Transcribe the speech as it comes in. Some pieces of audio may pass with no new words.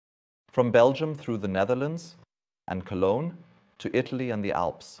From Belgium through the Netherlands and Cologne to Italy and the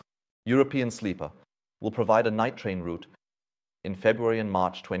Alps. European Sleeper will provide a night train route in February and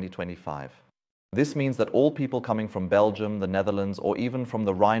March 2025. This means that all people coming from Belgium, the Netherlands, or even from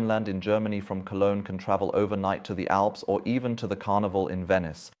the Rhineland in Germany from Cologne can travel overnight to the Alps or even to the Carnival in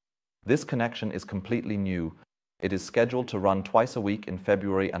Venice. This connection is completely new. It is scheduled to run twice a week in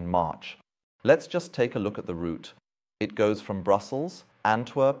February and March. Let's just take a look at the route. It goes from Brussels,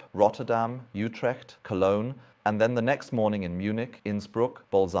 Antwerp, Rotterdam, Utrecht, Cologne, and then the next morning in Munich, Innsbruck,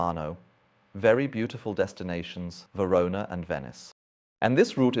 Bolzano. Very beautiful destinations, Verona and Venice. And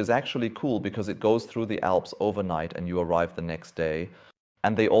this route is actually cool because it goes through the Alps overnight and you arrive the next day.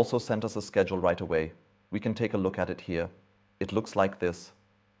 And they also sent us a schedule right away. We can take a look at it here. It looks like this.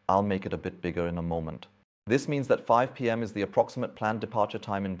 I'll make it a bit bigger in a moment. This means that 5 p.m. is the approximate planned departure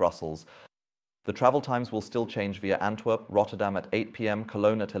time in Brussels. The travel times will still change via Antwerp, Rotterdam at 8 p.m.,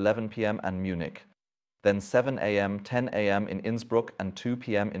 Cologne at 11 p.m. and Munich. Then 7 a.m., 10 a.m. in Innsbruck and 2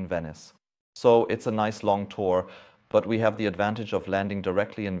 p.m. in Venice. So it's a nice long tour, but we have the advantage of landing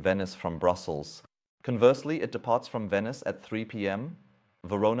directly in Venice from Brussels. Conversely, it departs from Venice at 3 p.m.,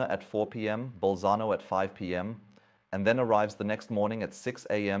 Verona at 4 p.m., Bolzano at 5 p.m., and then arrives the next morning at 6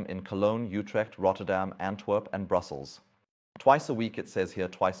 a.m. in Cologne, Utrecht, Rotterdam, Antwerp, and Brussels. Twice a week, it says here,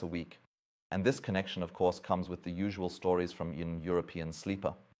 twice a week. And this connection, of course, comes with the usual stories from European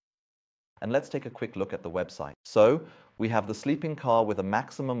Sleeper. And let's take a quick look at the website. So, we have the sleeping car with a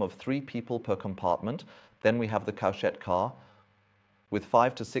maximum of 3 people per compartment. Then we have the couchette car with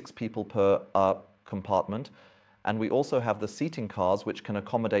 5 to 6 people per compartment. And we also have the seating cars, which can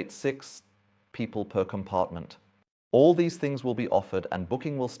accommodate 6 people per compartment. All these things will be offered and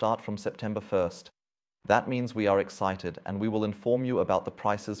booking will start from September 1st. That means we are excited and we will inform you about the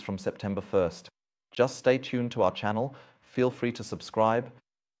prices from September 1st. Just stay tuned to our channel. Feel free to subscribe.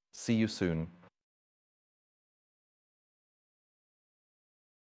 See you soon.